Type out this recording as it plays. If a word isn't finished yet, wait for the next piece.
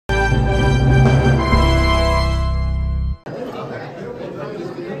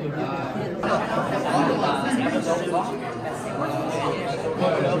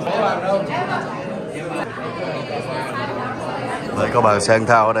Có bà sang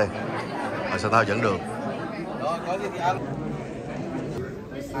thao ở đây. Bà sang thao dẫn đường.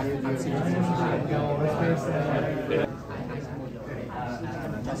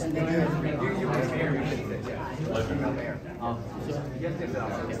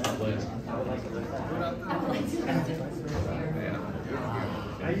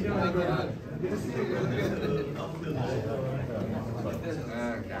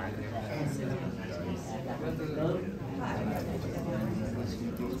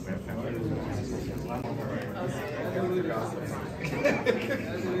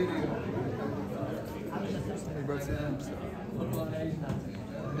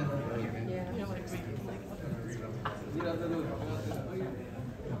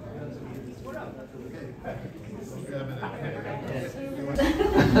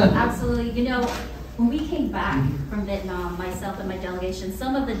 Absolutely. You know, when we came back from Vietnam, myself and my delegation,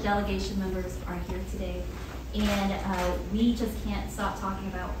 some of the delegation members are here today, and we just can't stop talking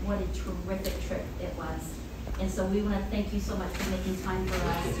about what a terrific trip it was. And so we want to thank you so much for making time for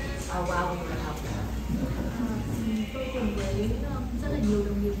us while we were out there. Tôi cùng với rất là nhiều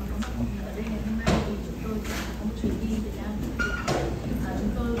đồng nghiệp mà có mặt ở đây ngày hôm nay thì chúng tôi có một chuyến đi Việt Nam. Chúng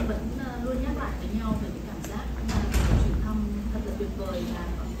tôi vẫn luôn nhắc lại với nhau về cái cảm giác chuyến thăm thật là tuyệt vời, và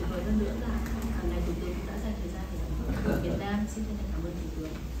còn tuyệt vời hơn nữa là ngài Thủ tướng đã dành thời gian để ở Việt Nam. Xin chân thành cảm ơn Thủ tướng.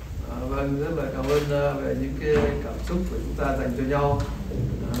 Vâng, rất là cảm ơn về những cái cảm xúc của chúng ta dành cho nhau.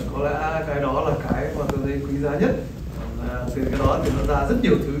 Có lẽ cái đó là cái mà tôi thấy quý giá nhất. Từ cái đó thì nó ra rất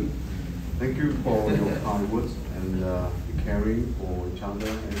nhiều thứ. Thank you for your kind words and the caring for each other.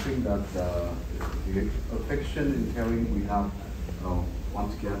 I think that the affection and caring we have one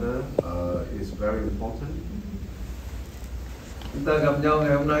together is very important. Chúng ta gặp nhau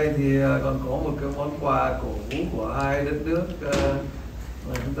ngày hôm nay thì còn có một cái món quà cổ vũ của hai đất nước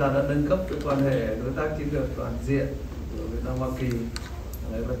mà chúng ta đã nâng cấp cái quan hệ đối tác chiến lược toàn diện của Việt Nam Hoa Kỳ.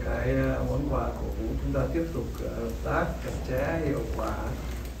 Đấy là cái món quà cổ vũ chúng ta tiếp tục hợp tác chặt chẽ, hiệu quả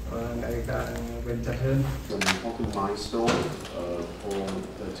và ngày càng bền chặt hơn. It's an important milestone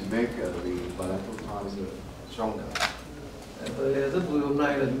to make the bilateral ties stronger. Tôi rất vui hôm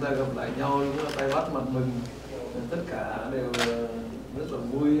nay là chúng ta gặp lại nhau, đúng là tay bắt mặt mừng, tất cả đều rất là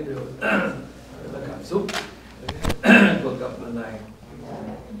vui, đều rất là cảm xúc cuộc gặp lần này.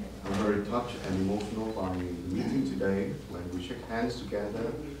 I'm very touched and emotional by the meeting today. When we shake hands together,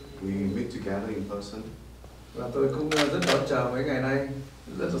 we meet together in person. Và tôi cũng rất đón chờ mấy ngày nay,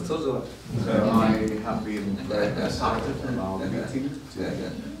 rất là sốt ruột. So I have been very excited about the meeting today.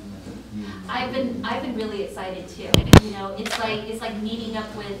 I've been really excited too. You know, it's like meeting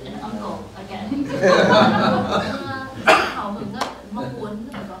up with an uncle again. Rất hào hứng, rất mong muốn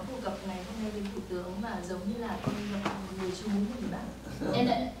là có cuộc gặp ngày hôm nay với Thủ tướng, và giống như là con gặp một người chú, một người bạn.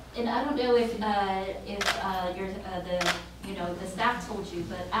 And I don't know if the staff told you,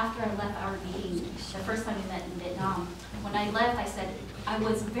 but after I left our meeting, the first time we met in Vietnam, when I left, I said I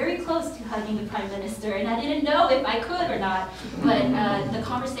was very close to hugging the Prime Minister, and I didn't know if I could or not. But the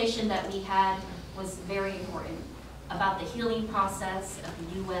conversation that we had was very important about the healing process of the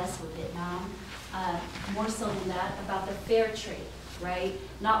U.S. with Vietnam. More so than that, about the fair trade. Right?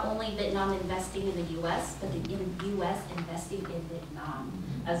 Not only Vietnam investing in the U.S., but the U.S. investing in Vietnam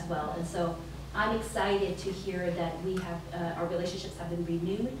as well. And so I'm excited to hear that we have our relationships have been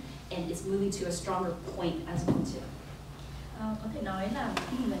renewed and it's moving to a stronger point as well too. Có thể nói là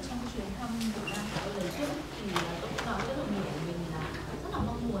khi mà trong chuyến thăm Việt Nam của tôi lần trước thì tôi cũng nói với đồng nghiệp của mình là rất là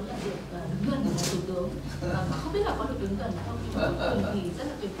mong muốn là được đứng gần với Thủ tướng. Không biết là có được đứng gần không, nhưng mà cuối cùng thì rất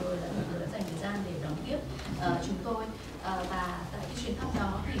là tuyệt vời là Thủ tướng đã dành thời gian để đón tiếp chúng tôi. Và tại cái chuyến thăm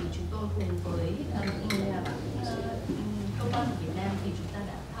đó thì chúng tôi cùng với cơ quan của Việt Nam thì chúng ta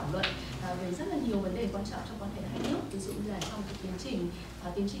đã thảo luận về rất là nhiều vấn đề quan trọng trong quan hệ hai nước, ví dụ như là trong cái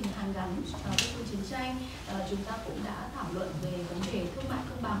tiến trình hàn gắn với cuộc chiến tranh, chúng ta cũng đã thảo luận về vấn đề thương mại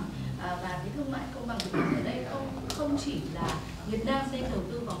công bằng, và cái thương mại công bằng ở đây không chỉ là Việt Nam nên đầu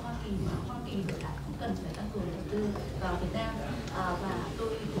tư vào Hoa Kỳ, mà Hoa Kỳ ngược lại cũng cần phải tăng cường đầu tư vào Việt Nam. Và tôi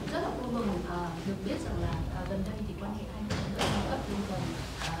cũng rất là vui mừng được biết rằng là gần đây thì quan hệ hai nước đã nâng cấp lên gần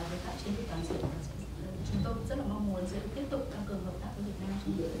về phát triển toàn diện. Chúng tôi rất là mong muốn sẽ tiếp tục tăng cường hợp tác với Việt Nam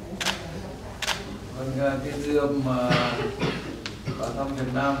trong thời gian tới. Vâng, cái dư âm vào thăm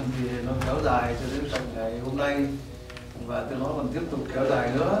Việt Nam thì nó kéo dài cho đến tận ngày hôm nay, và từ nó còn tiếp tục kéo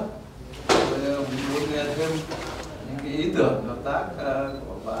dài nữa. Tôi muốn nghe thêm những cái ý tưởng hợp tác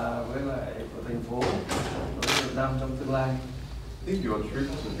của bà với lại của thành phố đối với Việt Nam trong tương lai. I think your trip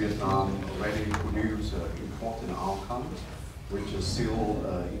to Vietnam already produced important outcomes, which is still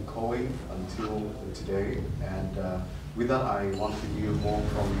echoing until today. And with that, I want to hear more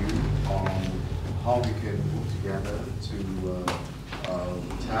from you on how we can work together to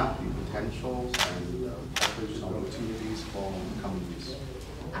potentials and cooperation opportunities for companies?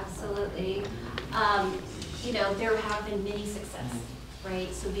 Absolutely. You know, there have been many success,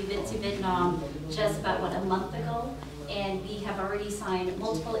 right? So we've been to Vietnam just about, a month ago, and we have already signed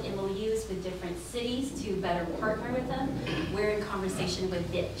multiple MOUs with different cities to better partner with them. We're in conversation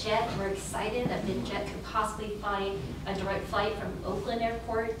with VietJet. We're excited that VietJet could possibly fly a direct flight from Oakland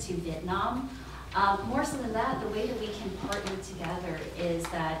Airport to Vietnam. More so than that, the way that we can partner together is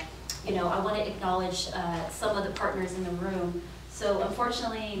that, you know, I want to acknowledge some of the partners in the room. So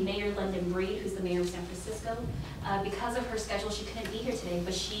unfortunately, Mayor London Breed, who's the mayor of San Francisco, because of her schedule, she couldn't be here today,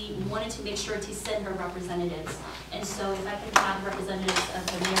 but she wanted to make sure to send her representatives. And so if I can have representatives of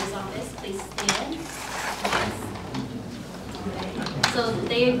the mayor's office, please stand. So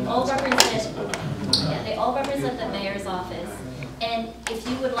they all represent the mayor's office. And if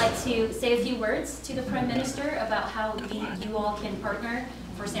you would like to say a few words to the Prime Minister about how you all can partner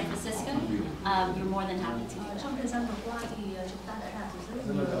for San Francisco, you're more than happy to. Trong thời gian vừa qua thì chúng ta đã đạt được rất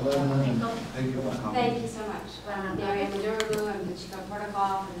là nhiều thành công. Thank you so much. I'm Mary Maduro. I'm the chief of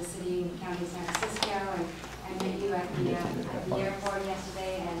protocol for the city and county of San Francisco, and I met you at the airport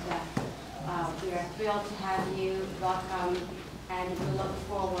yesterday, and we are thrilled to have you. Welcome, and we look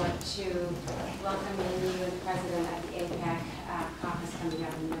forward to welcoming you and the president at the APEC conference coming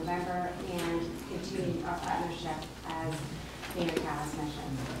up in November, and continue our partnership as Mayor Callis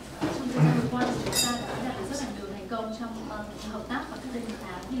mentioned. Trong thời gian vừa qua thì chúng ta đã đạt được rất là nhiều thành công trong hợp tác, và cách đây một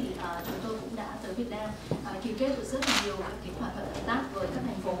tháng thì chúng tôi cũng đã tới Việt Nam ký kết được rất là nhiều các thỏa thuận hợp tác với các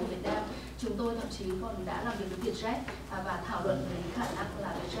thành phố của Việt Nam. Chúng tôi thậm chí còn đã làm việc với VietJet và thảo luận về khả năng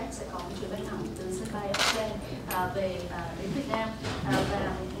là VietJet sẽ có một chuyến bay thẳng từ sân bay Oakland về đến Việt Nam,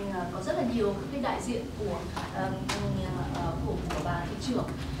 và có rất là nhiều cái đại diện của bà thị trưởng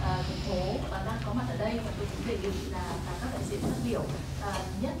thành phố đang có mặt ở đây, và tôi cũng đề nghị là các đại diện phát biểu,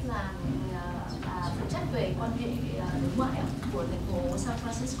 nhất là phụ trách về quan hệ đối ngoại của thành phố San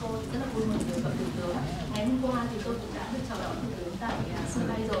Francisco. Thì rất là vui mừng được gặp thủ tướng. Ngày hôm qua thì tôi cũng đã được chào đón thủ tướng tại sân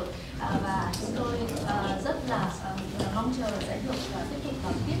bay rồi, và chúng tôi rất là mong chờ sẽ được tiếp tục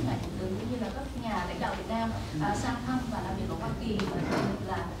đón tiếp ngài thủ tướng cũng như là các nhà lãnh đạo Việt Nam sang thăm và làm việc ở Hoa Kỳ, và đặc biệt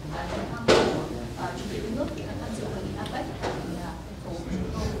là chuyến thăm của chủ tịch nước đã tham dự hội nghị APEC tại thành phố của chúng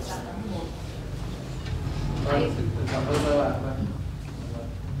tôi vào tháng 11.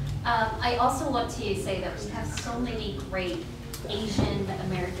 I also want to say that we have so many great Asian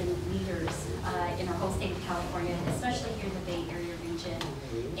American leaders in our whole state of California, especially here in the Bay Area region.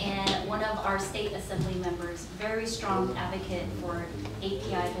 And one of our state assembly members, very strong advocate for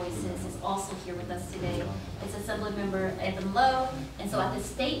API voices, is also here with us today. It's Assembly Member Evan Lowe. And so at the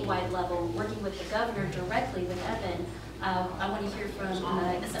statewide level, working with the governor directly with Evan, I want to hear from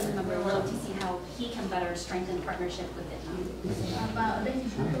Assembly Member Lowe to see how he can better strengthen partnership with Vietnam. Và ở đây thì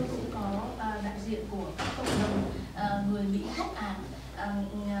chúng tôi cũng có đại diện của các cộng đồng người Mỹ gốc Á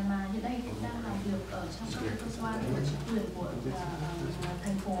mà hiện nay cũng đang làm việc ở trong các cơ quan của chính quyền của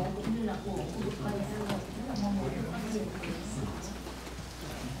thành phố cũng như là của khu vực Bay Area, rất là mong muốn được phát triển.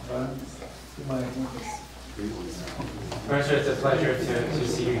 First, it's a pleasure to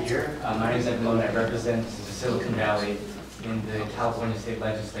see you here. My name is Evan Lowe, and I represent the Silicon Valley in the California State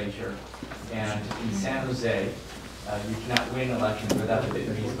Legislature. And in San Jose, you cannot win elections without the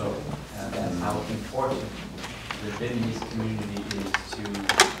Vietnamese vote. That's how important the Vietnamese community is to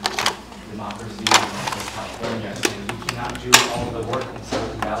democracy in California. And we cannot do all the work in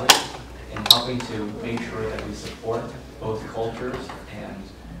Silicon Valley in helping to make sure that we support both cultures and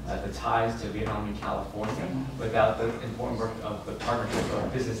the ties to Vietnam and California without the important work of the partnership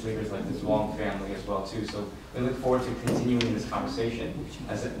of business leaders like the Duong family as well too. So we look forward to continuing this conversation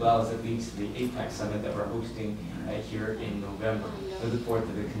as well as it leads to the APEC summit that we're hosting here in November. We look forward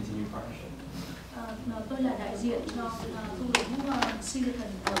to the continued partnership. Tôi là đại diện cho khu vực Silicon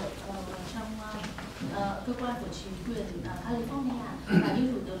ở trong cơ quan của chính quyền California, và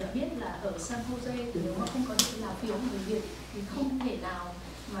như thủ tướng đã biết là ở San Jose thì nếu mà không có được là phiếu người Việt thì không thể nào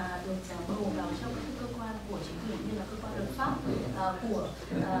mà được bầu vào trong các cơ quan của chính quyền như là cơ quan lập pháp của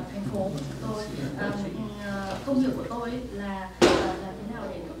thành phố của chúng tôi. Công việc của tôi là làm thế nào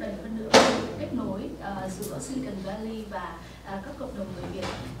để thúc đẩy hơn nữa kết nối giữa Silicon Valley và các cộng đồng người Việt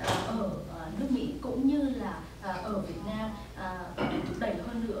ở nước Mỹ cũng như là ở Việt Nam, thúc đẩy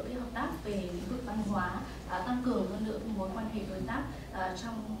hơn nữa cái hợp tác về lĩnh vực văn hóa, tăng cường hơn nữa mối quan hệ đối tác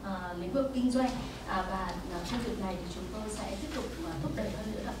trong lĩnh vực kinh doanh, và trong việc này thì chúng tôi sẽ tiếp tục thúc đẩy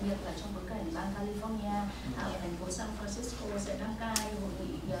hơn nữa, đặc biệt là trong bối cảnh bang California và thành phố San Francisco sẽ đăng cai hội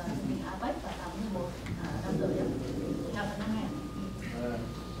nghị thượng đỉnh APEC vào tháng 11 năm tới năm nay.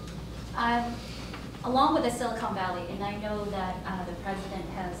 Along with the Silicon Valley, and I know that the president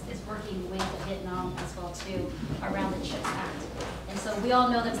is working with to around the CHIPS Act. And so we all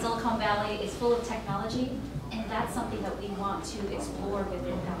know that Silicon Valley is full of technology, and that's something that we want to explore within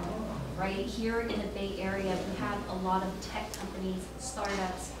Vietnam. Right here in the Bay Area, we have a lot of tech companies,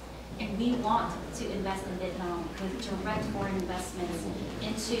 startups, and we want to invest in Vietnam with direct foreign investments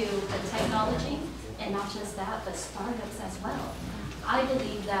into the technology, and not just that, but startups as well. I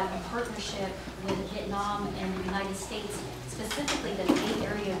believe that a partnership with Vietnam and the United States, specifically the Bay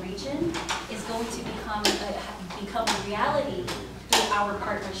Area region, is going to become a reality through our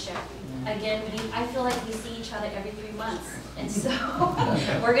partnership. Again, I feel like we see each other every 3 months, and so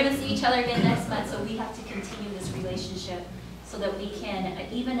we're going to see each other again next month, so we have to continue this relationship so that we can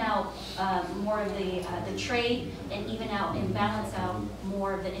even out more of the trade and even out and balance out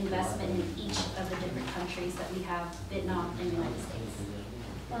more of the investment in each of the different countries that we have, Vietnam and the United States.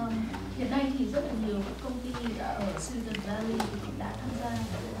 Hiện nay thì rất là nhiều công ty ở Silicon Valley cũng đã tham gia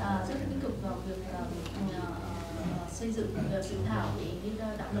rất là tích cực vào việc xây dựng dự thảo cái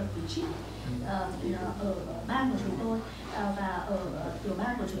đạo luật về chip ở bang của chúng tôi và ở tiểu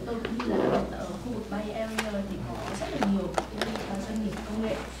bang của chúng tôi cũng như là ở khu vực Bay Area thì có rất là nhiều doanh nghiệp công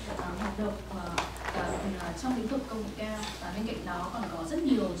nghệ hoạt động trong lĩnh vực công nghệ cao, và bên cạnh đó còn có rất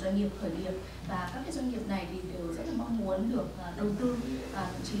nhiều doanh nghiệp khởi nghiệp, và các cái doanh nghiệp này thì đều rất là mong muốn được đầu tư,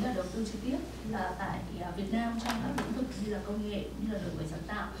 thậm chí là đầu tư trực tiếp tại Việt Nam trong các lĩnh vực như là công nghệ cũng như là đổi mới sáng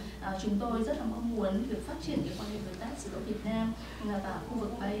tạo. Chúng tôi rất là mong muốn việc phát triển cái quan hệ đối tác giữa Việt Nam và khu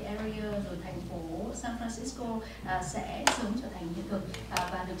vực Bay Area rồi thành phố San Francisco sẽ sớm trở thành hiện thực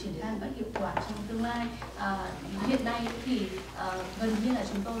và được triển khai một cách hiệu quả trong tương lai. Hiện nay thì gần như là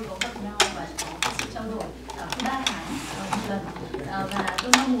chúng tôi có gặp nhau và có sự trao đổi cứ 3 tháng một lần, và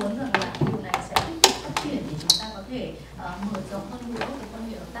tôi mong muốn rằng là điều này sẽ tiếp tục phát triển để chúng ta có thể mở rộng hơn nữa cái quan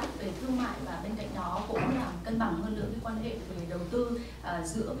hệ hợp tác về thương mại, và bên cạnh đó cũng làm cân bằng hơn nữa cái quan hệ về đầu tư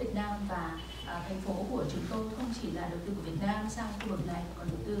giữa Việt Nam và thành phố của chúng tôi, không chỉ là đầu tư của Việt Nam sang khu vực này, còn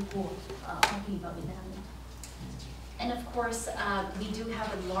đầu tư của Hoa Kỳ vào Việt Nam. And of course, we do have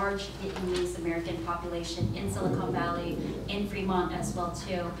a large Vietnamese American population in Silicon Valley, in Fremont as well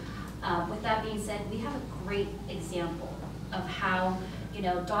too. With that being said, we have a great example of how, you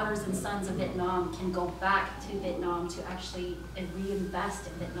know, daughters and sons of Vietnam can go back to Vietnam to actually reinvest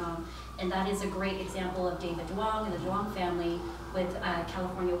in Vietnam. And that is a great example of David Duong and the Duong family with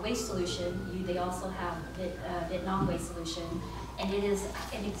California Waste Solution. They also have Vietnam Waste Solution. And it is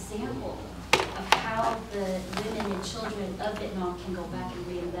an example of how the women and children of Vietnam can go back and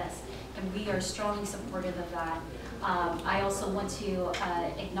reinvest. And we are strongly supportive of that. I also want to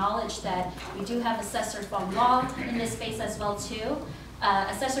acknowledge that we do have Assessor Phong Long in this space as well too.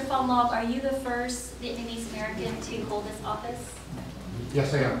 Assessor Phong Long, are you the first Vietnamese American to hold this office?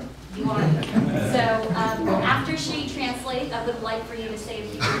 Yes, I am. You are. So after she translates, I would like for you to say a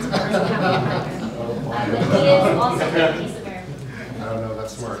few words about her family partner. But he is also Vietnamese American. I don't know,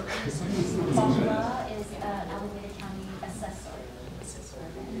 that's smart. Phong Long is Alameda County Assessor.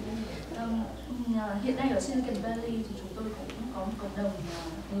 Hiện nay ở Silicon Valley thì chúng tôi cũng có một cộng đồng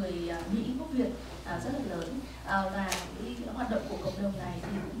người Mỹ gốc Việt rất là lớn, và cái hoạt động của cộng đồng này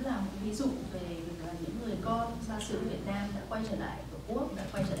thì cũng là một ví dụ về những người con gia xứ Việt Nam đã quay trở lại Tổ quốc, đã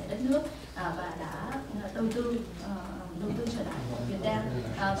quay trở lại đất nước và đã đầu tư trở lại Việt Nam.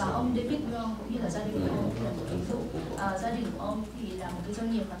 Và ông David Duong cũng như là gia đình của ông là một ví dụ. Gia đình của ông thì là một cái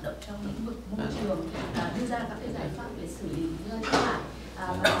doanh nghiệp hoạt động trong lĩnh vực môi trường, đưa ra các cái giải pháp về xử lý chất thải.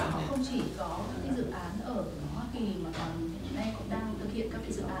 Và họ không chỉ có cái dự án ở Hoa Kỳ mà còn hiện nay cũng đang thực hiện các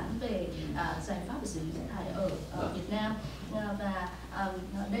cái dự án về giải pháp về xử lý chất thải ở Việt Nam, và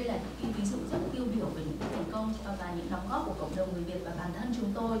đây là những cái ví dụ rất tiêu biểu về những cái thành công và những đóng góp của cộng đồng người Việt, và bản thân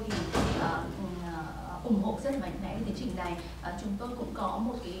chúng tôi thì ủng hộ rất mạnh mẽ tiến trình này. Chúng tôi cũng có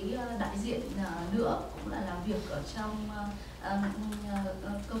một cái đại diện nữa cũng là làm việc ở trong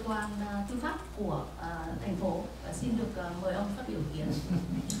cơ quan tư pháp của thành phố, và xin được mời ông phát biểu ý kiến.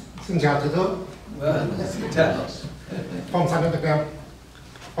 Xin chào thưa thượng. Xin chào. Phong sang đến Việt Nam,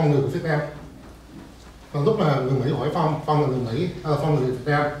 Phong người của Việt Nam. Và lúc mà người Mỹ hỏi Phong là người Mỹ hay là Phong là người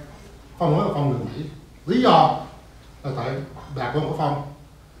Việt Nam, Phong nói là Phong người Mỹ. Lý do là tại bà con của Phong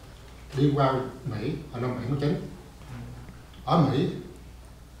đi qua Mỹ vào năm 79. Ở Mỹ,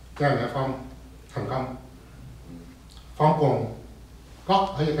 cha mẹ Phong thành công. Phong còn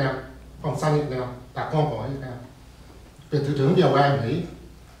có ở Việt Nam, Phong sang Việt Nam, bà con còn ở Việt Nam. Vì thị trưởng giờ qua Mỹ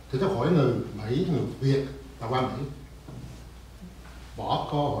thì tôi hỏi người Mỹ, người Việt là qua Mỹ bỏ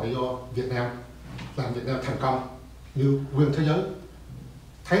cơ hội vô Việt Nam, làm Việt Nam thành công như nguyên thế giới,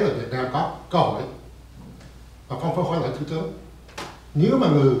 thấy là Việt Nam có cơ hội. Và Phong phải hỏi lại thủ tướng, nếu mà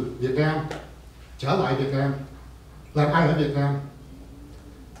người Việt Nam trở lại Việt Nam, làm ăn ở Việt Nam,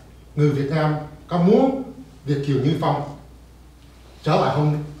 người Việt Nam có muốn Việt kiều Như Phong trở lại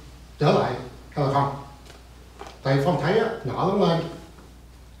hay là không? Tại Phong thấy nhỏ lớn lên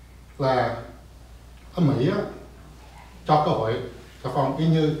là ở Mỹ cho cơ hội cho Phong y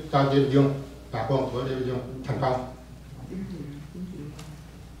như cho David Dương và con của David Dương thành công.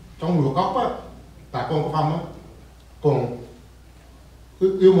 Trong nguồn gốc bà con của Phong còn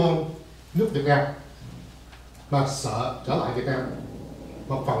yêu mến nước Việt Nam mà sợ trở lại Việt Nam.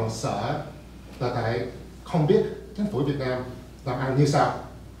 Một phần sợ là tại không biết chính phủ Việt Nam làm ăn như sao.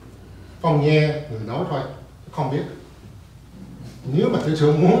 Phong nghe người nói thôi, không biết. Nếu mà thị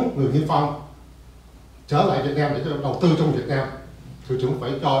trường muốn người như Phong trở lại Việt Nam để đầu tư trong Việt Nam, thị trường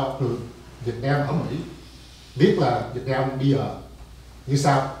phải cho người Việt Nam ở Mỹ biết là Việt Nam bây giờ như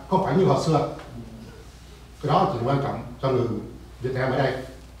sao, không phải như hồi xưa. Cái đó là chuyện quan trọng cho người Việt Nam ở đây.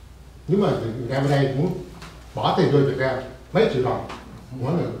 Nếu mà người Việt Nam ở đây muốn bỏ tiền vô Việt Nam mấy triệu đồng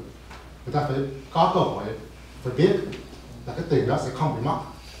mỗi người, người ta phải có cơ hội phải biết là cái tiền đó sẽ không bị mất.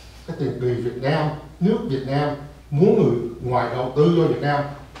 Cái tiền người Việt Nam, nước Việt Nam muốn người ngoài đầu tư vô Việt Nam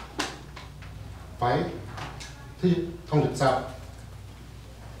phải thi thông điệp sao?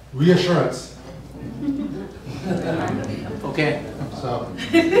 Reassurance. Ok. So,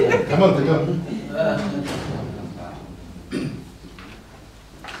 cảm ơn thầy Trương.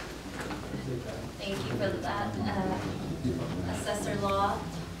 Thank you for that, Assessor Law.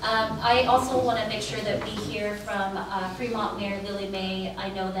 I also want to make sure that we hear from Fremont Mayor Lily May. I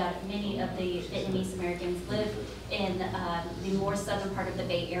know that many of the Vietnamese Americans live in the more southern part of the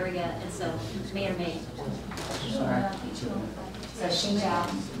Bay Area, and so Mayor May. Sure. So Xin chào.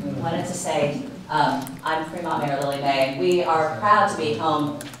 Wanted to say, I'm Fremont Mayor Lily May. We are proud to be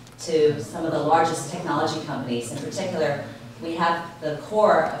home to some of the largest technology companies. In particular, we have the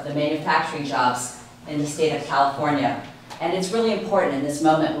core of the manufacturing jobs in the state of California. And it's really important in this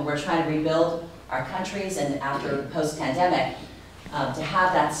moment when we're trying to rebuild our countries and after post-pandemic to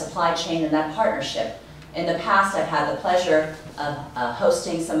have that supply chain and that partnership. In the past, I've had the pleasure of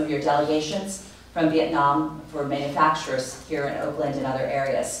hosting some of your delegations from Vietnam for manufacturers here in Oakland and other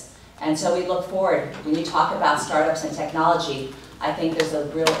areas. And so we look forward, when you talk about startups and technology, I think there's a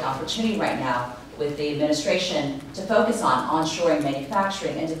real opportunity right now with the administration to focus on onshoring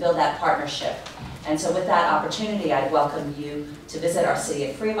manufacturing and to build that partnership. And so with that opportunity, I'd welcome you to visit our city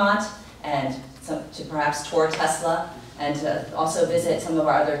of Fremont and to perhaps tour Tesla and to also visit some of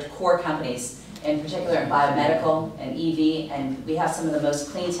our other core companies, in particular in biomedical and EV, and we have some of the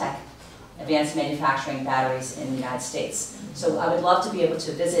most clean tech advanced manufacturing batteries in the United States. So I would love to be able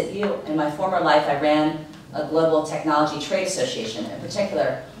to visit you. In my former life, I ran a global technology trade association, in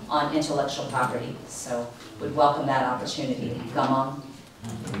particular on intellectual property. So would welcome that opportunity. Come on.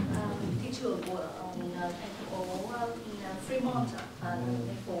 Thị trường của thành phố Fremont, thành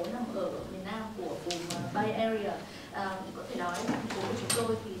phố nằm ở miền nam của vùng Bay Area, có thể nói thành phố của chúng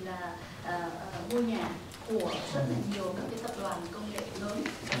tôi thì là ngôi nhà của rất là nhiều các cái tập đoàn công nghệ lớn,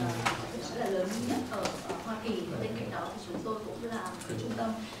 có thể nói là lớn nhất ở Hoa Kỳ. Bên cạnh đó thì chúng tôi cũng là cái trung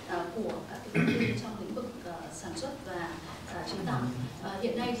tâm của các cái công ty trong lĩnh vực sản xuất và chế tạo.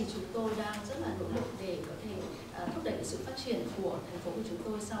 Hiện nay thì chúng tôi đang rất là nỗ lực để có thể thúc đẩy sự phát triển của thành phố của chúng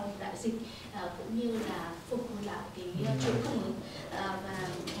tôi sau đại dịch, cũng như là phục hồi lại cái chuỗi cung ứng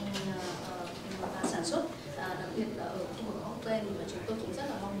và sản xuất, đặc biệt là ở khu vực Oakland, và chúng tôi cũng rất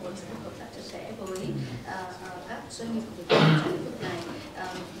là mong muốn sẽ hợp tác chặt chẽ với các doanh nghiệp của Việt Nam trong lĩnh vực này.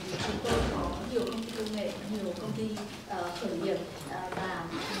 Chúng tôi có nhiều công ty công nghệ, nhiều công ty khởi nghiệp, và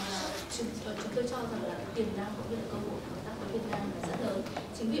chúng tôi cho rằng là tiềm năng cũng như là cơ hội hợp tác với Việt Nam là rất lớn.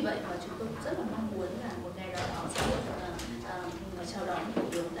 Chính vì vậy mà chúng tôi rất là mong muốn là một ngày nào đó sẽ được chào đón Thủ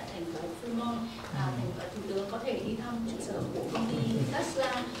tướng tại thành phố Fremont. Thủ tướng có thể đi thăm trụ sở của công ty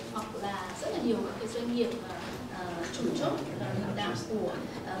Tesla hoặc là rất là nhiều các cái doanh nghiệp chủ chốt lãnh đạo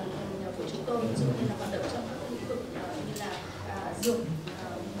của chúng tôi, ví dụ như là hoạt động trong các lĩnh vực như là dược,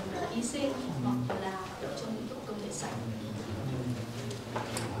 y sinh, hoặc là hoạt động trong lĩnh vực công nghệ sạch.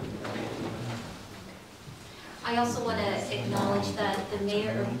 I also want to acknowledge that the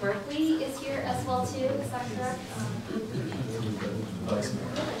mayor of Berkeley is here as well too. Is that correct?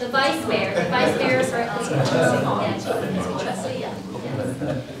 The vice mayor of Berkeley.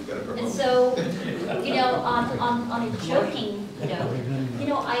 And so, you know, on a joking note,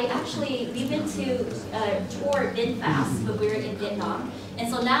 we've been to tour VinFast, but we're in Vietnam. And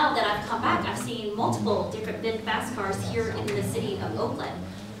so now that I've come back, I've seen multiple different VinFast cars here in the city of Oakland.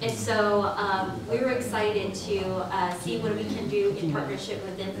 And so we were excited to see what we can do in partnership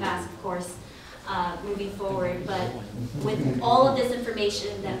with VinFast, of course. moving forward. But with all of this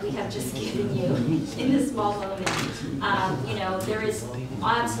information that we have just given you in this small moment, you know, there is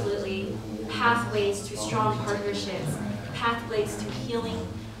absolutely pathways to strong partnerships, pathways to healing,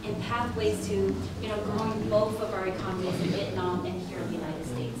 and pathways to, you know, growing both of our economies in Vietnam and here in the United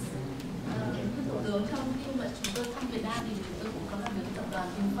States. Thủ tướng, trong khi mà chúng tôi thăm Việt Nam thì chúng tôi cũng có làm việc với tập đoàn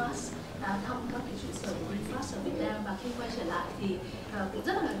VinFast, thăm các cái trụ sở của VinFast ở Việt Nam, và khi quay trở lại thì cũng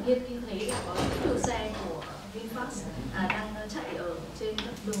rất là ngạc nhiên khi thấy là có rất nhiều xe của VinFast đang chạy ở trên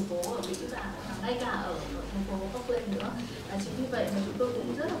các đường phố ở Mỹ và ngay cả ở thành phố Auckland nữa. Chính vì vậy mà chúng tôi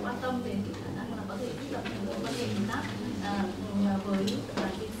cũng rất là quan tâm đến cái khả năng là có thể thiết lập những mối quan hệ hợp tác với tập đoàn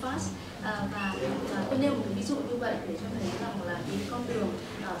VinFast. Và tôi nêu một cái ví dụ như vậy để cho thấy rằng là cái con đường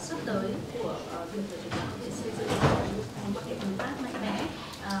sắp tới của việc của chúng ta có thể xây dựng mối quan hệ đối tác mạnh mẽ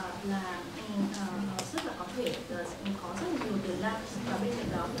là rất là có thể có rất là nhiều tiềm năng, và bên cạnh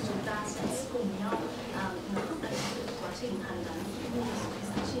đó thì chúng ta sẽ cùng nhau thúc đẩy quá trình hàn gắn cũng như là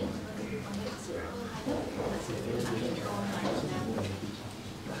phát triển quan hệ giữa hai nước và giữa Việt Nam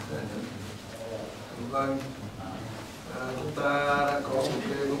và Việt Nam. Vâng, chúng ta đã có một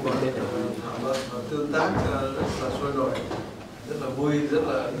cái buổi thảo luận và tương tác rất là sôi nổi, rất là vui, rất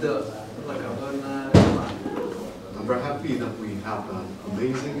là ấn tượng. Rất là cảm ơn các bạn. I'm very happy that we have an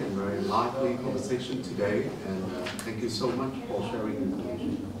amazing and very lively conversation today, and thank you so much for sharing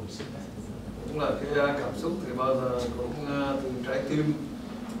information. Cũng là cái cảm xúc thì bao giờ cũng từ trái tim,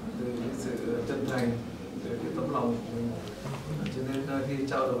 từ cái sự chân thành, từ cái tấm lòng của mình. Cho nên khi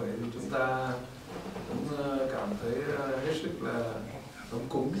trao đổi thì chúng ta cũng cảm thấy hết sức là ấm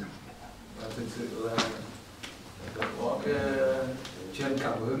cúng, và thực sự là có cái truyền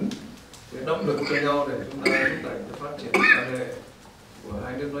cảm hứng, cái động lực cho nhau để chúng ta thúc đẩy cái phát triển quan hệ của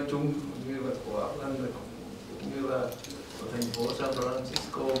hai nước nói chung, cũng như là của Auckland, cũng như là của thành phố San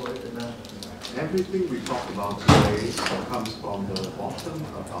Francisco với Việt Nam. Everything we talk about today comes from the bottom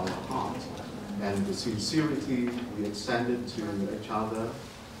of our heart, and the sincerity we extended to each other.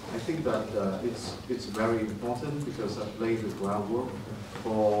 I think that it's very important because that lays the groundwork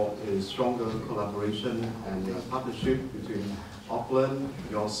for a stronger collaboration and partnership between Auckland,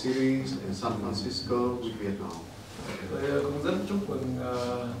 your cities, and San Francisco with Vietnam. Tôi cũng rất chúc mừng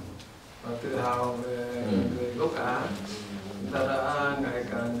và tự hào về người gốc Á. Chúng ta đã ngày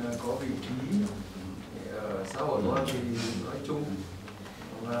càng có vị trí ở xã hội Hoa Kỳ nói chung,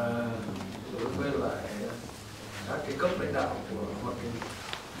 và đối với lại các cái cấp lãnh đạo của Hoa Kỳ.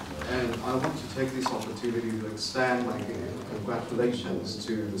 And I want to take this opportunity to extend my congratulations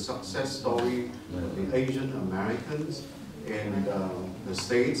to the success story of the Asian Americans in the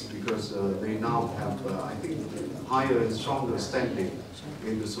States, because they now have, I think, higher and stronger standing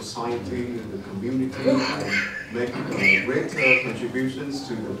in the society, in the community, and make greater contributions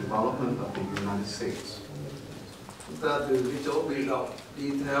to the development of the United States. Chúng ta từ cái chỗ bị động,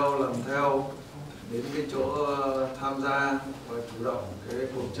 đi theo, làm theo, đến cái chỗ tham gia và chủ động cái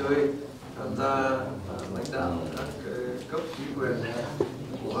cuộc chơi, tham gia lãnh đạo các cái cấp chính quyền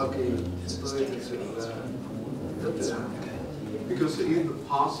của Hoa Kỳ. Tôi thực sự là rất tự hào. Because in the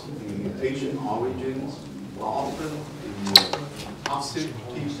past, the Asian origins were often the passive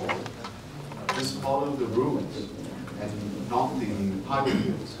people, just follow the rules and not the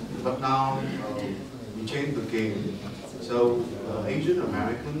pioneers. But now we changed the game. So Asian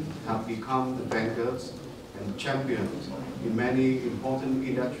Americans have become the vanguards and champions in many important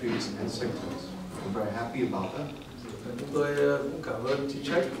industries and sectors. I'm very happy about that. Chúng tôi cũng cảm ơn chính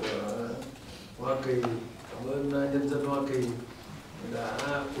sách của Hoa Kỳ, cảm ơn nhân dân Hoa Kỳ đã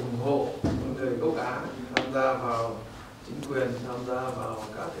ủng hộ những người gốc Á tham gia vào chính quyền, tham gia vào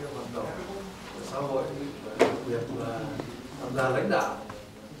các cái hoạt động của xã hội, và đặc biệt là tham gia lãnh đạo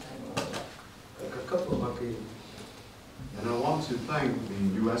ở các cấp của Hoa Kỳ. And I want to thank the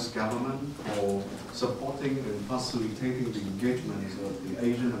U.S. government for supporting and facilitating the engagement of the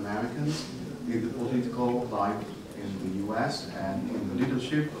Asian Americans in the political life in the U.S. and in the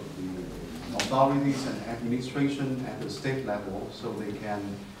leadership of the authorities and administration at the state level, so they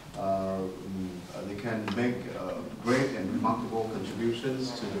can make great and remarkable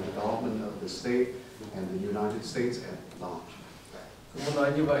contributions to the development of the state and the United States at large. Tôi muốn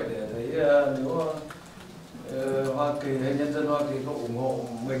nói như vậy để thấy nếu Hoa Kỳ hay nhân dân Hoa Kỳ có ủng hộ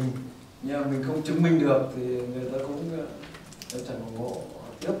mình, nhưng mà mình không chứng minh được thì người ta cũng chẳng ủng hộ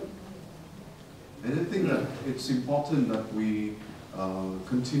tiếp. And I think that it's important that we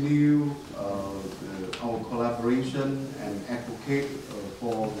continue our collaboration and advocate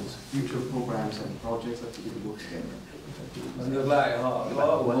for the future programs and projects that we can work together. Và ngược lại, họ có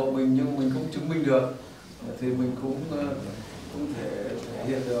ủng hộ mình nhưng mình không chứng minh được thì mình cũng thể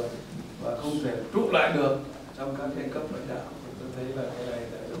hiện được và không thể trụ lại được trong các cái cấp lãnh đạo. Tôi thấy là cái này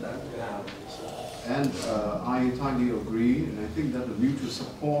là rất đáng tự hào. And I totally agree, and I think that the mutual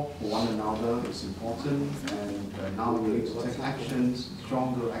support for one another is important, and now we need to take actions,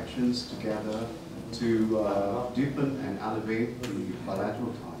 stronger actions together to deepen and elevate the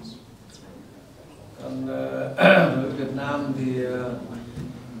bilateral ties. Còn ở Việt Nam thì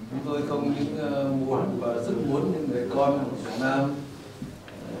chúng tôi không những muốn và rất muốn những người con của Việt Nam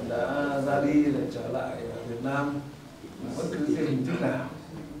đã ra đi để trở lại Việt Nam bất cứ cái hình thức nào.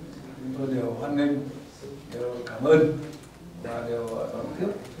 Chúng tôi đều hoan nghênh, đều cảm ơn và đều đón tiếp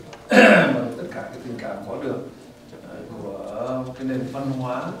bằng tất cả cái tình cảm có được của cái nền văn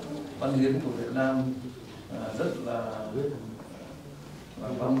hóa, văn hiến của Việt Nam rất là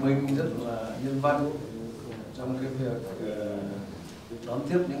văn minh, rất là nhân văn trong cái việc đón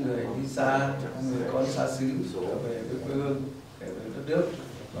tiếp những người đi xa, những người con xa xứ trở về với quê hương, về đất nước.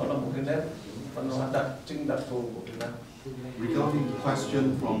 Đó là một cái nét văn hóa đặc trưng đặc thù của Việt Nam. Regarding the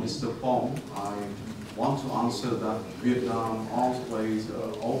question from Mr. Phong, I want to answer that Vietnam always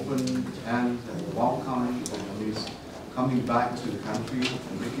open hands and welcome Vietnamese coming back to the country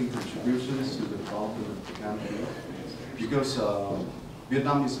and making contributions to the development of the country. Because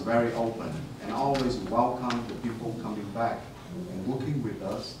Vietnam is very open and always welcome the people coming back and working with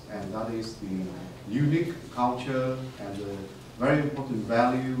us, and that is the unique culture and the very important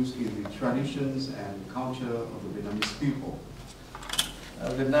values in the traditions and culture of the Vietnamese people.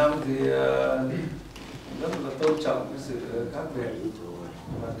 Ở Việt Nam thì rất là tôn trọng cái sự khác biệt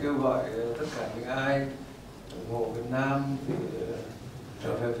và kêu gọi tất cả những ai ủng hộ Việt Nam thì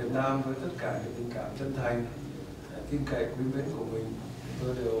trở về Việt Nam với tất cả những tình cảm chân thành, tin cậy quý mến của mình.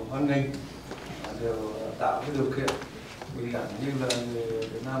 Tôi đều hoan nghênh, đều tạo cái điều kiện bình đẳng như là người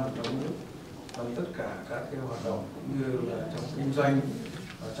Việt Nam ở trong nước trong tất cả các cái hoạt động cũng như là trong kinh doanh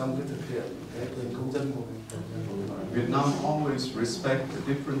và trong cái thực hiện cái quyền công dân của mình. Vietnam always respect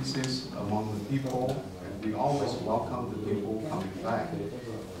the differences among the people, and we always welcome the people coming back.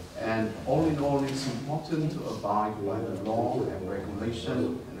 And all in all, it's important to abide by the law and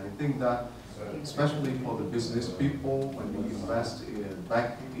regulation. And I think that, especially for the business people, when we invest back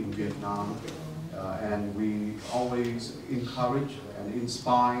in Vietnam, and we always encourage and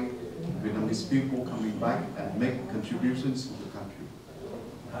inspire Vietnamese people coming back and make contributions to the country.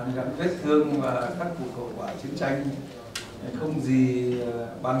 Hàn gắn vết thương và khắc phục hậu quả chiến tranh không gì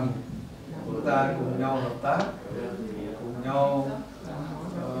bằng chúng ta cùng nhau hợp tác, cùng nhau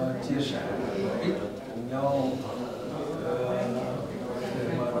chia sẻ lợi ích, cùng nhau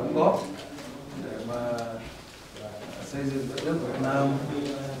để mà đóng góp, để mà xây dựng đất nước Việt Nam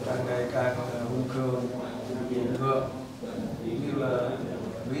càng ngày càng hùng cường, thịnh vượng, cũng như là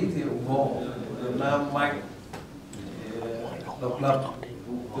Mỹ thì ủng hộ Việt Nam mạnh, độc lập,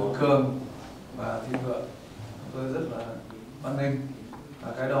 tự cường và thịnh vượng. Tôi rất là hoan nghênh,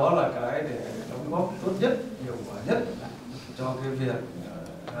 và cái đó là cái để đóng góp tốt nhất, hiệu quả nhất cho cái việc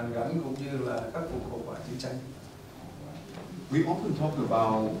hàn gắn cũng như là khắc phục hậu quả chiến tranh. We often talk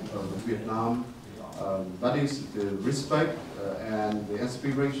about Vietnam, that is the respect and the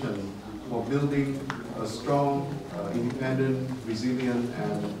aspiration for building a strong, independent, resilient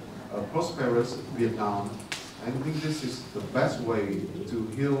and prosperous Vietnam. I think this is the best way to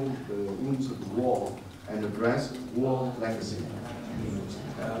heal the wounds of the war and address war legacy.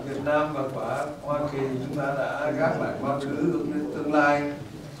 Việt Nam và quả Hoa Kỳ chúng ta đã gác lại quá khứ hướng đến tương lai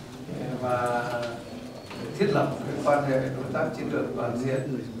và thiết lập cái quan hệ đối tác chiến lược toàn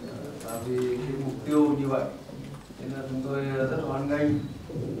diện, và vì cái mục tiêu như vậy nên là chúng tôi rất hoan nghênh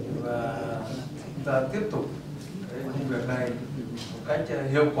và chúng ta tiếp tục cái công việc này một cách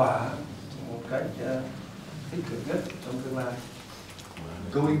hiệu quả, một cách tích cực nhất trong tương lai.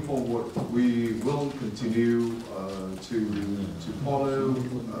 Going forward, we will continue to follow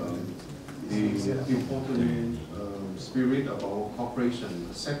the important spirit of our cooperation,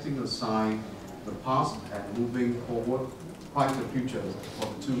 setting aside the past and moving forward quite a future for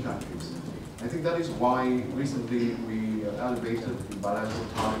the two countries. I think that is why recently we elevated the bilateral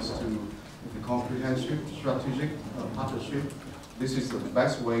ties to the comprehensive strategic partnership. This is the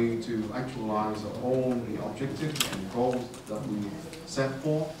best way to actualize all the objectives and goals that we set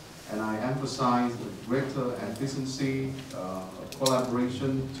forth, and I emphasize the greater efficiency of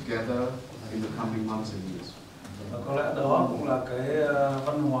collaboration together in the coming months and years. Và có lẽ đó cũng là cái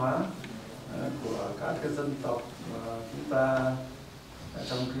văn hóa của các cái dân tộc mà chúng ta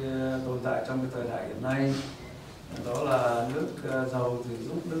trong cái tồn tại trong cái thời đại hiện nay, đó là nước giàu thì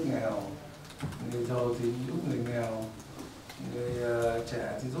giúp nước nghèo, người giàu thì giúp người nghèo, người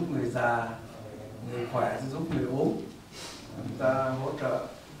trẻ thì giúp người già, người khỏe thì giúp người ốm. Chúng ta hỗ trợ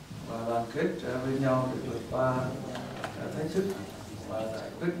và đoàn kết với nhau để vượt qua thách thức và giải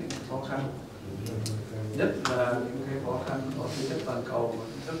quyết những khó khăn, nhất là những cái khó khăn có tính chất toàn cầu và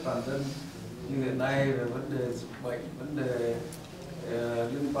tính chất toàn dân như hiện nay về vấn đề dịch bệnh, vấn đề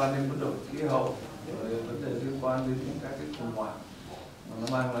liên quan đến biến đổi khí hậu, rồi vấn đề liên quan đến những các cái khủng hoảng mà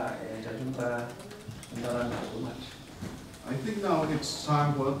nó mang lại cho chúng ta đang phải đối mặt. I think now it's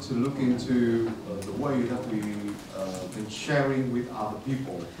time for us to look into the way that we been sharing with other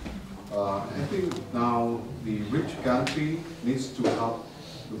people. I think now the rich country needs to help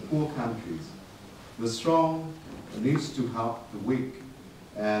the poor countries. The strong needs to help the weak,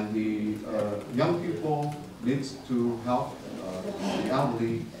 and the young people needs to help the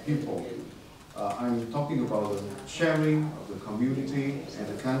elderly people. I'm talking about the sharing of the community and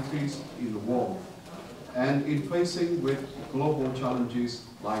the countries in the world. And in facing with global challenges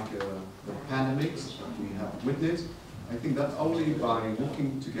like the pandemics that we have witnessed, I think that only by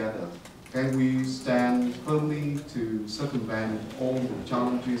working together can we stand firmly to circumvent all the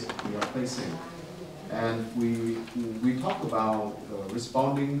challenges we are facing. And we talk about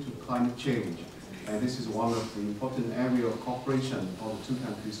responding to climate change, and this is one of the important area of cooperation for the two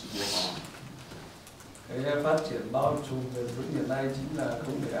countries to work on. Cái phát triển bao trùm bền vững hiện nay chính là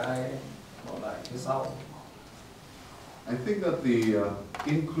không để ai bỏ lại phía sau. I think that the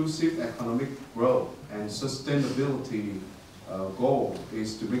inclusive economic growth and sustainability goal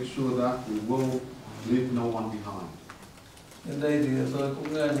is to make sure that we will leave no one behind. Đến đây thì tôi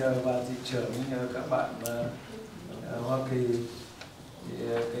cũng nhờ bà thị trưởng, nhờ các bạn Hoa Kỳ, thì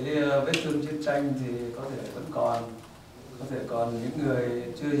cái vết thương chiến tranh thì có thể còn những người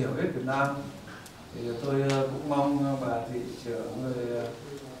chưa hiểu hết Việt Nam, thì tôi cũng mong bà thị trưởng người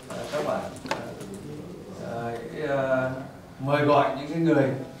các bạn hãy mời gọi những cái người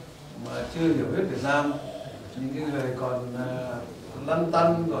mà chưa hiểu hết Việt Nam, những cái người còn lăn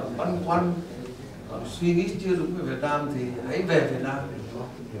tăn, còn băn khoăn, còn suy nghĩ chưa đúng về Việt Nam thì hãy về Việt Nam,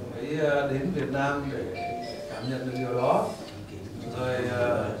 hãy đến Việt Nam để cảm nhận được điều đó. Rồi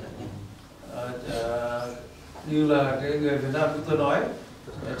như là cái người Việt Nam chúng tôi nói,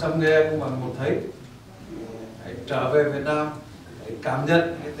 trong nghe cũng bằng một thấy, hãy trở về Việt Nam để cảm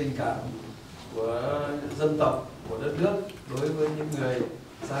nhận cái tình cảm của dân tộc, của đất nước đối với những người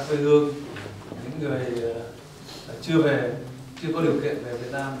xa quê hương, những người chưa có điều kiện về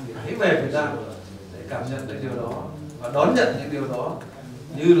Việt Nam thì hãy về Việt Nam để cảm nhận cái điều đó và đón nhận những điều đó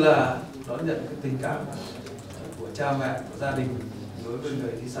như là đón nhận cái tình cảm của cha mẹ, của gia đình đối với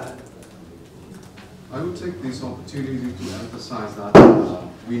người đi xa. I would take this opportunity to emphasize that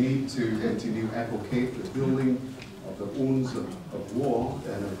we need to continue advocate the healing of the wounds of war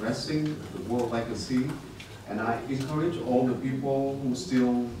and addressing the war legacy. And I encourage all the people who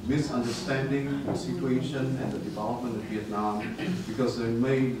still misunderstanding the situation and the development of Vietnam because they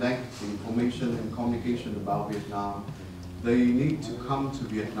may lack the information and communication about Vietnam. They need to come to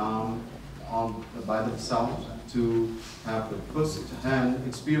Vietnam by themselves to have the first-hand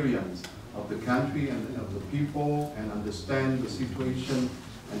experience of the country and of the people and understand the situation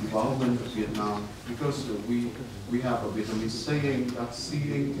and development of Vietnam, because we have a Vietnamese saying that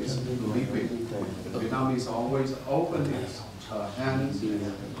seeing is believing. Vietnam is always open its hands and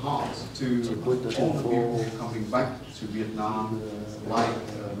hearts to all the people coming back to Vietnam, like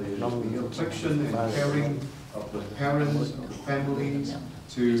the affection and caring of the parents, of the families,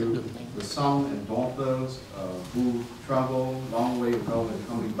 to the sons and daughters who travel long way ago and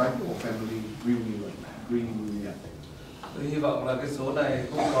coming back for family reunion. Tôi hy vọng là cái số này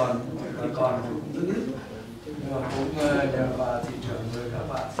không còn cũng giữ, nhưng mà cũng nhờ bà thị trưởng với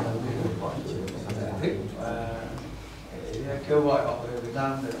các bạn giải thích và để kêu gọi họ về Việt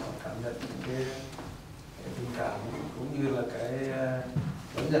Nam để họ cảm nhận những cái tình cảm cũng như là cái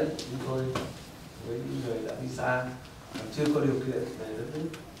đón nhận của chúng tôi với những người đã đi xa mà chưa có điều kiện về đất nước.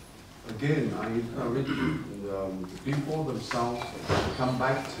 Again, I encourage the people themselves to come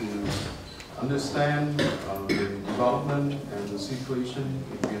back to understand the development and the situation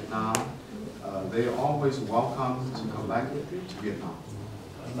in Vietnam. They are always welcome to come back to Vietnam.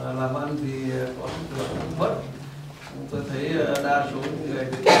 Làm ăn thì có được cũng mất. Tôi thấy đa số những người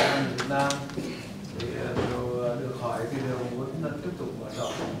Việt Nam thì đều được hỏi thì đều muốn tiếp tục mở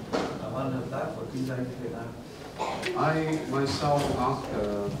rộng làm ăn hợp tác và kinh doanh với Việt Nam. I myself asked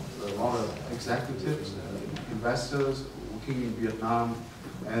a lot of executives, investors working in Vietnam,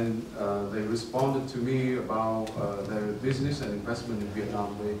 and they responded to me about their business and investment in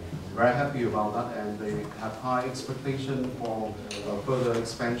Vietnam. They're very happy about that, and they have high expectation for further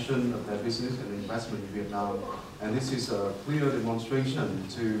expansion of their business and investment in Vietnam. And this is a clear demonstration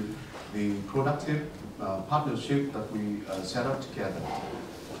to the productive partnership that we set up together.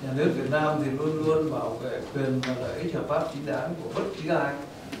 Nhà nước Việt Nam thì luôn luôn bảo vệ quyền và lợi ích hợp pháp chính đáng của bất kỳ ai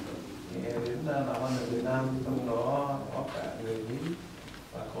đến làm ăn ở Việt Nam, trong đó có cả người Mỹ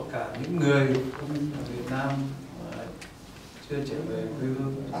và có cả những người Việt Nam mà chưa trở về quê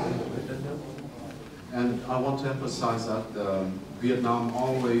hương, về đất nước. And I want to emphasize that Vietnam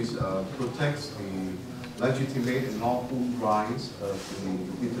always protects the legitimate and lawful rights of the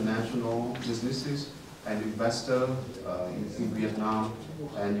international businesses and investors in Vietnam,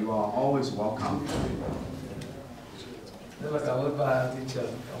 and you are always welcome. Rất là cảm ơn bà thị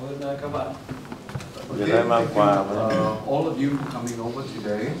trưởng, cảm ơn các bạn. All of you coming over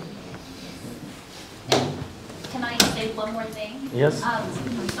today. Can I say one more thing? Yes.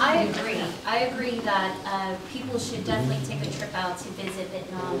 I agree. I agree that people should definitely take a trip out to visit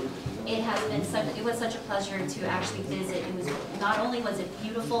Vietnam. It was such a pleasure to actually visit. It was not only was it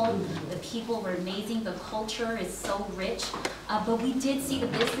beautiful, the people were amazing, the culture is so rich, but we did see the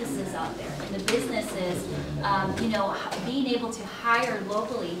businesses out there, and the businesses, being able to hire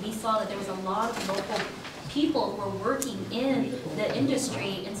locally. We saw that there was a lot of local people who were working in the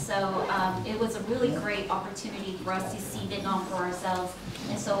industry, and so it was a really great opportunity for us to see Vietnam for ourselves.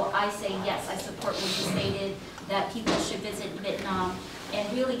 And so I say yes, I support what you stated, that people should visit Vietnam and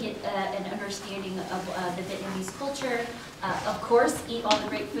really get an understanding of the Vietnamese culture. Of course, eat all the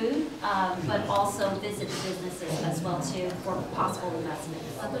great food, but also visit the businesses as well too for possible investments.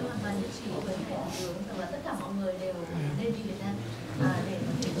 Tôi hoàn toàn nhất trí với Thủ tướng rằng là tất cả mọi người đều nên đi Việt Nam để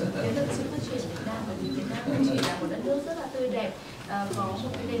có thể chứng kiến được sự phát triển Việt Nam, bởi vì Việt Nam không chỉ là một đất nước rất là tươi đẹp, có một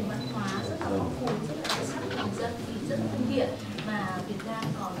cái nền văn hóa rất là phong phú, rất là đặc sắc, lòng dân thì rất là thân thiện, mà Việt Nam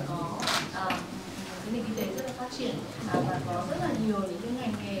còn có cái nền kinh tế rất là phát triển và có rất là nhiều những cái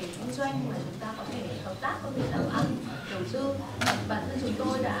ngành nghề kinh doanh mà chúng ta có thể hợp tác, có thể làm ăn, đầu tư. Bản thân chúng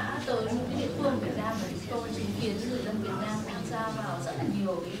tôi đã tới những cái địa phương Việt Nam và chúng tôi chứng kiến người dân Việt Nam tham gia vào rất là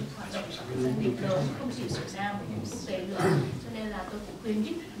nhiều cái hoạt động doanh nghiệp lớn, không chỉ Việt Nam mà cũng quốc tế nữa. Cho nên là tôi cũng khuyến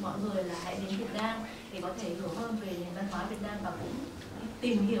khích mọi người là hãy đến Việt Nam để có thể hiểu hơn về nền văn hóa Việt Nam và cũng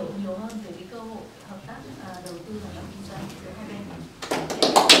tìm hiểu nhiều hơn về cái cơ hội hợp tác đầu tư và làm kinh doanh giữa hai bên.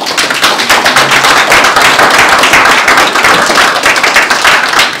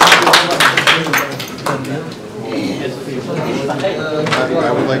 I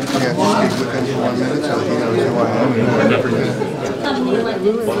would like to speak with him for 1 minute so he knows who I am and everything.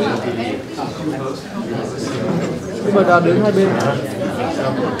 Nhưng mà đã đến hai bên.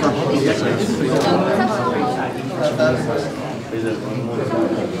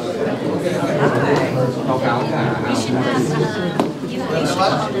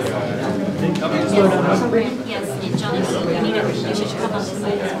 You should have yes, in Johnny's, you should come on this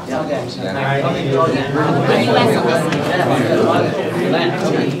side. US on this side.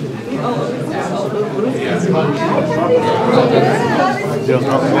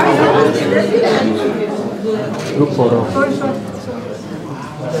 Group photo.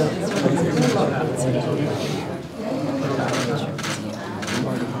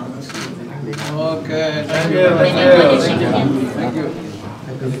 Okay, thank you. Thank you.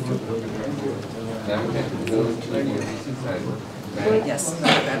 Yes,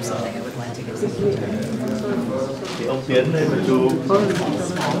 absolutely. I would like to give Thì ông Tiến đây mà chú.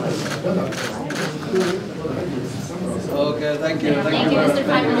 Okay, thank you. Thank you, Mr.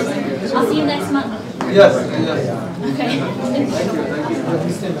 Prime Minister. I'll see you next month. Yes, yes. Okay.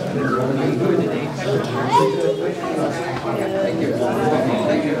 Thank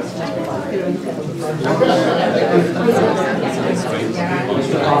you.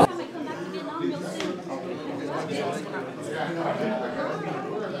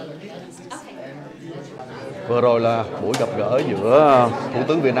 Vừa rồi là buổi gặp gỡ giữa Thủ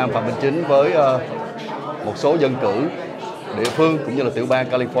tướng Việt Nam Phạm Minh Chính với một số dân cử địa phương cũng như là tiểu bang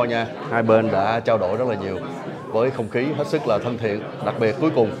California. Hai bên đã trao đổi rất là nhiều với không khí hết sức là thân thiện. Đặc biệt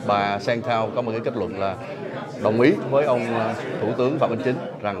cuối cùng bà Santao có một cái kết luận là đồng ý với ông Thủ tướng Phạm Minh Chính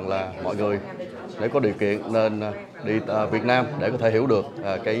rằng là mọi người nếu có điều kiện nên đi Việt Nam để có thể hiểu được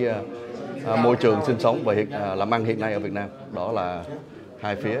cái môi trường sinh sống và làm ăn hiện nay ở Việt Nam. Đó là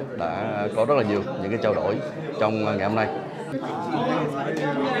hai phía đã có rất là nhiều những cái trao đổi trong ngày hôm nay.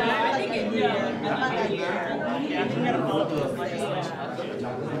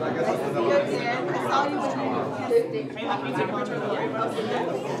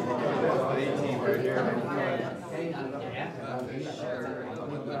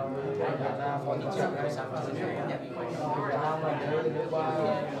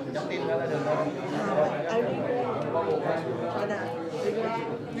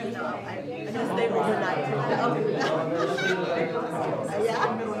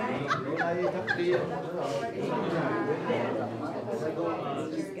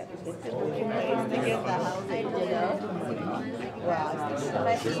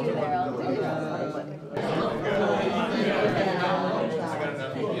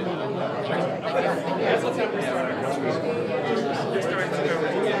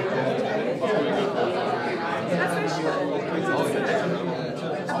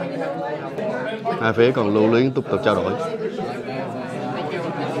 Hai phía còn lưu luyến tiếp tục trao đổi.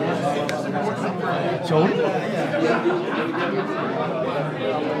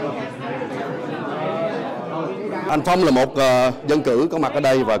 Anh Phong là một dân cử có mặt ở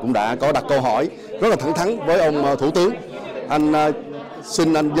đây và cũng đã có đặt câu hỏi rất là thẳng thắn với ông Thủ tướng. Anh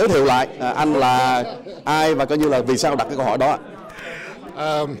xin anh giới thiệu lại anh là ai và coi như là vì sao đặt cái câu hỏi đó.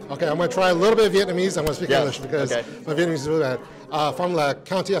 Okay, I'm going to try a little bit of Vietnamese. I'm going to speak English because my Vietnamese is really bad. Phong là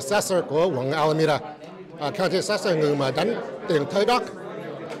County Assessor của quận Alameda. County Assessor người mà đánh tiền thuế đất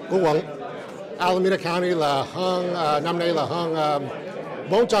của quận Alameda County là hơn năm nay là hơn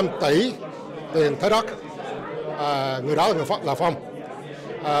 400 tỷ tiền thuế đất. Người đó là Phong.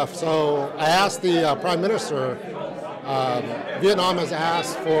 So I asked the Prime Minister. Vietnam has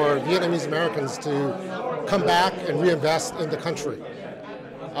asked for Vietnamese Americans to come back and reinvest in the country.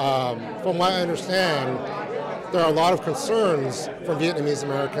 From what I understand, there are a lot of concerns from Vietnamese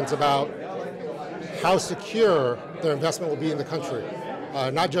Americans about how secure their investment will be in the country,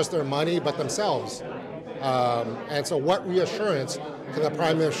 not just their money, but themselves. And so what reassurance can the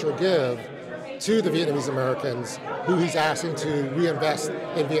Prime Minister give to the Vietnamese Americans who he's asking to reinvest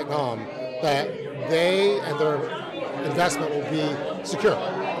in Vietnam, that they and their investment will be secure?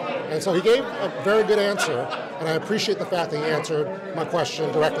 And so he gave a very good answer, and I appreciate the fact that he answered my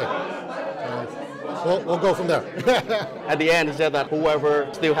question directly. We'll go from there. At the end, he said that whoever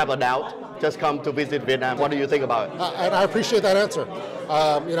still have a doubt, just come to visit Vietnam. What do you think about it? And I appreciate that answer.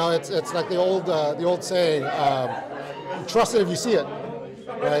 You know, it's like the old saying, trust it if you see it,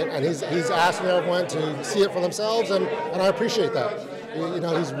 right? And he's asking everyone to see it for themselves, and I appreciate that. You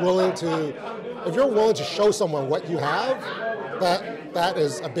know, he's willing to. If you're willing to show someone what you have, that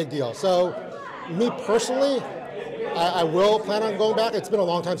is a big deal. So, me personally, I will plan on going back. It's been a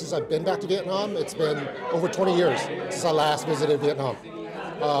long time since I've been back to Vietnam. It's been over 20 years since I last visited Vietnam.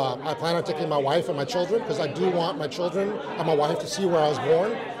 I plan on taking my wife and my children because I do want my children and my wife to see where I was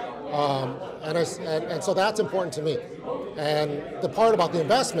born. And so that's important to me. And the part about the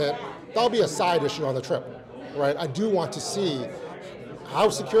investment, that'll be a side issue on the trip, right? I do want to see how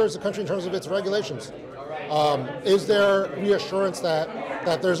secure is the country in terms of its regulations. Is there reassurance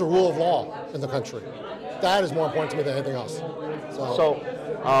that there's a rule of law in the country? That is more important to me than anything else.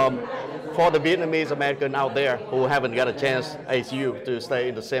 For the Vietnamese American out there who haven't got a chance as you to stay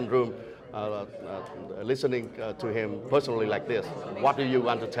in the same room, listening to him personally like this, what do you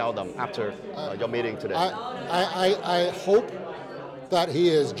want to tell them after your meeting today? I hope that he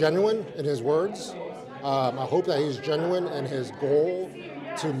is genuine in his words. I hope that he's genuine in his goal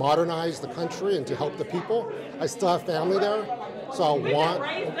to modernize the country and to help the people. I still have family there, so I want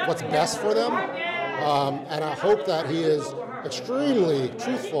what's best for them. And I hope that he is extremely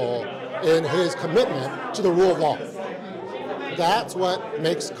truthful in his commitment to the rule of law. That's what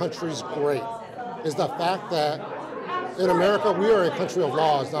makes countries great, is the fact that in America, we are a country of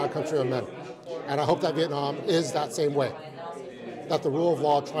laws, not a country of men. And I hope that Vietnam is that same way, that the rule of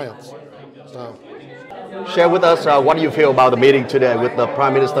law triumphs. So. Share with us what do you feel about the meeting today with the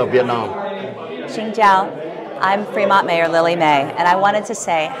Prime Minister of Vietnam. Xin chào. I'm Fremont Mayor Lily May, and I wanted to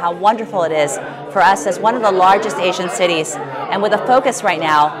say how wonderful it is for us as one of the largest Asian cities, and with a focus right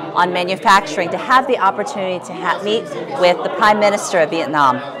now on manufacturing, to have the opportunity to meet with the Prime Minister of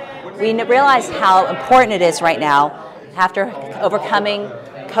Vietnam. We realize how important it is right now, after overcoming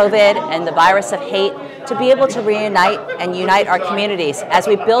COVID and the virus of hate, to be able to reunite and unite our communities as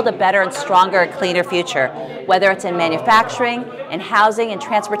we build a better and stronger, cleaner future. Whether it's in manufacturing, in housing, and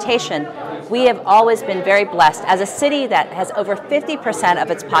transportation, we have always been very blessed. As a city that has over 50% of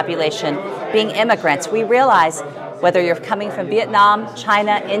its population being immigrants, we realize, whether you're coming from Vietnam,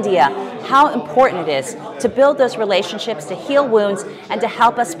 China, India, how important it is to build those relationships, to heal wounds, and to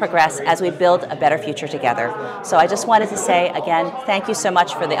help us progress as we build a better future together. So I just wanted to say, again, thank you so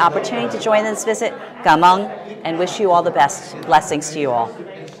much for the opportunity to join this visit. Cảm ơn, and wish you all the best. Blessings to you all.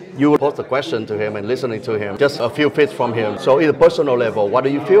 You posed a question to him and listening to him, just a few feet from him. So in a personal level, what do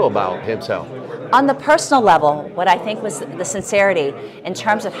you feel about himself? On the personal level, what I think was the sincerity in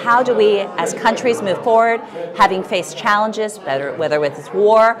terms of how do we as countries move forward, having faced challenges, whether with this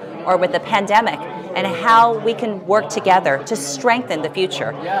war or with the pandemic, and how we can work together to strengthen the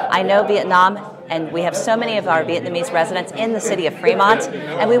future. I know Vietnam and we have so many of our Vietnamese residents in the city of Fremont,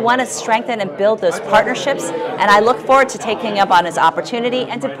 and we want to strengthen and build those partnerships, and I look forward to taking up on his opportunity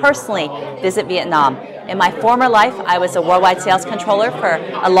and to personally visit Vietnam. In my former life, I was a worldwide sales controller for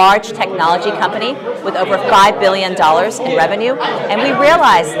a large technology company with over $5 billion in revenue, and we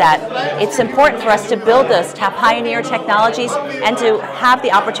realized that it's important for us to build those pioneer technologies and to have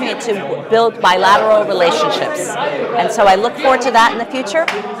the opportunity to build bilateral relationships. And so I look forward to that in the future,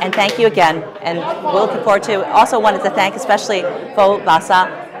 and thank you again. And we're looking forward to, also wanted to thank especially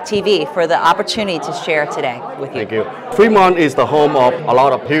PhoBolsaTV for the opportunity to share today with you. Thank you. Fremont is the home of a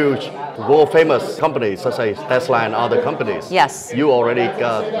lot of huge world-famous companies such as Tesla and other companies. Yes. You already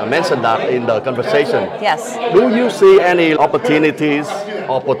mentioned that in the conversation. Yes. Do you see any opportunities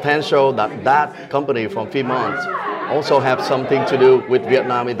or potential that that company from Fremont also have something to do with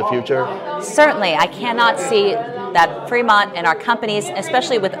Vietnam in the future? Certainly. I cannot see that Fremont and our companies,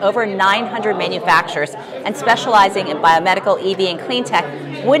 especially with over 900 manufacturers and specializing in biomedical, EV, and clean tech,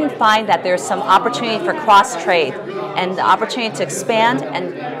 wouldn't find that there's some opportunity for cross-trade and the opportunity to expand,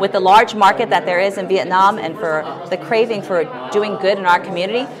 and with the large market that there is in Vietnam and for the craving for doing good in our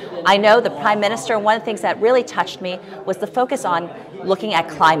community. I know the Prime Minister, one of the things that really touched me was the focus on looking at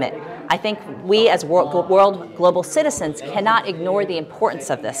climate. I think we as world global citizens cannot ignore the importance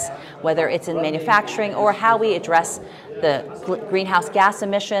of this, whether it's in manufacturing or how we address the greenhouse gas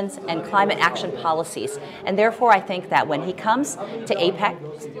emissions and climate action policies. And therefore, I think that when he comes to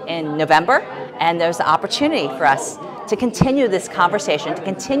APEC in November, and there's an opportunity for us to continue this conversation, to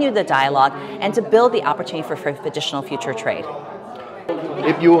continue the dialogue, and to build the opportunity for additional future trade.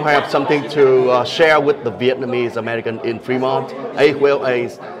 If you have something to share with the Vietnamese American in Fremont, as well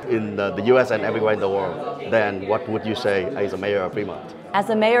as in the US and everywhere in the world, then what would you say as a mayor of Fremont? As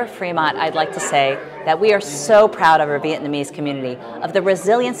the mayor of Fremont, I'd like to say that we are so proud of our Vietnamese community, of the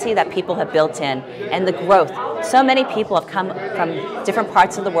resiliency that people have built in, and the growth. So many people have come from different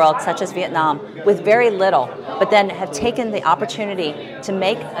parts of the world, such as Vietnam, with very little, but then have taken the opportunity to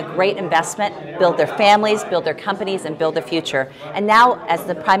make a great investment, build their families, build their companies, and build their future. And now, as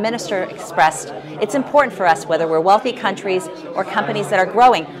the Prime Minister expressed, it's important for us, whether we're wealthy countries or companies that are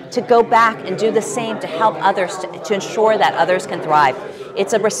growing, to go back and do the same to help others, to ensure that others can thrive.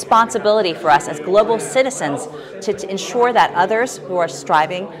 It's a responsibility for us as global citizens to ensure that others who are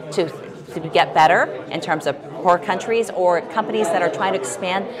striving to get better in terms of poor countries or companies that are trying to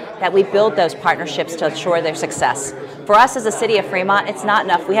expand, that we build those partnerships to ensure their success. For us as a city of Fremont, it's not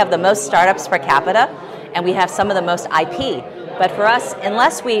enough. We have the most startups per capita, and we have some of the most IP. But for us,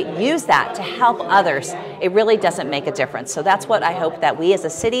 unless we use that to help others, it really doesn't make a difference. So that's what I hope that we as a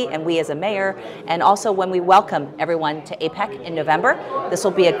city and we as a mayor, and also when we welcome everyone to APEC in November, this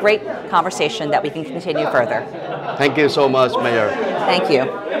will be a great conversation that we can continue further. Thank you so much, Mayor. Thank you.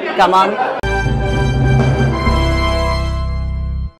 Cảm ơn.